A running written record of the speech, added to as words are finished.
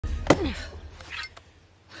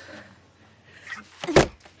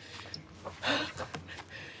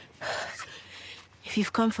If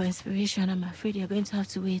you've come for inspiration, I'm afraid you're going to have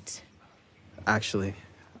to wait. Actually,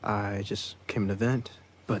 I just came to vent,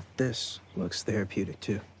 but this looks therapeutic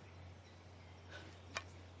too.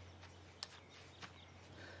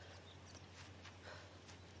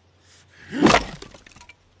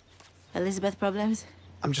 Elizabeth problems?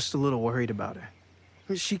 I'm just a little worried about her.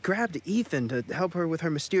 She grabbed Ethan to help her with her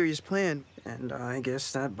mysterious plan, and I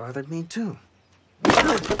guess that bothered me too.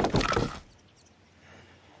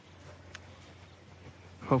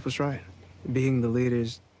 Hope was right. Being the leader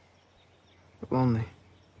is lonely.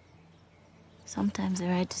 Sometimes the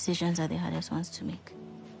right decisions are the hardest ones to make.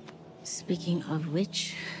 Speaking of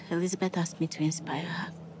which, Elizabeth asked me to inspire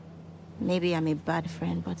her. Maybe I'm a bad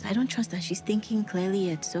friend, but I don't trust that she's thinking clearly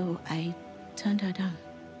yet, so I turned her down.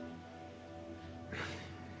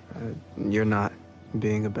 You're not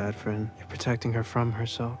being a bad friend. You're protecting her from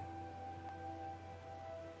herself.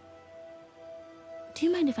 Do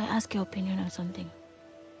you mind if I ask your opinion on something?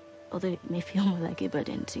 Although it may feel more like a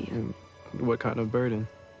burden to you. What kind of burden?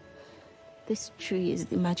 This tree is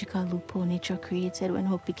the magical loophole nature created when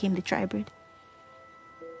Hope became the tribrid.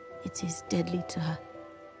 It is deadly to her.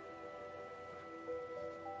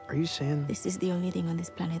 Are you saying... This is the only thing on this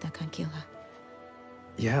planet that can kill her.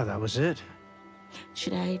 Yeah, that was it.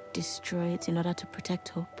 Should I destroy it in order to protect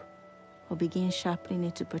Hope? Or begin sharpening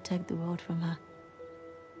it to protect the world from her?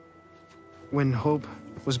 When Hope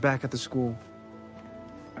was back at the school,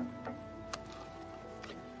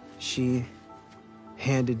 she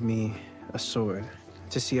handed me a sword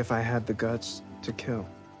to see if I had the guts to kill.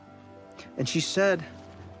 And she said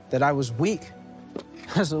that I was weak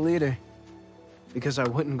as a leader because I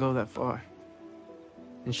wouldn't go that far.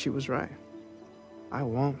 And she was right. I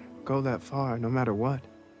won't go that far, no matter what.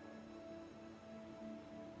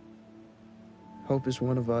 Hope is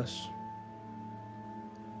one of us,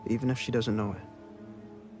 even if she doesn't know it.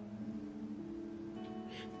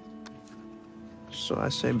 So I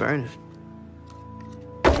say burn it.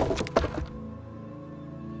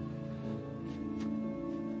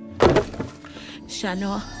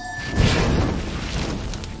 Shano.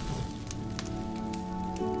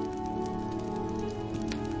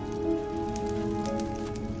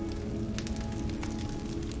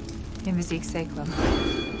 Musique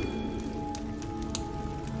Sacrum.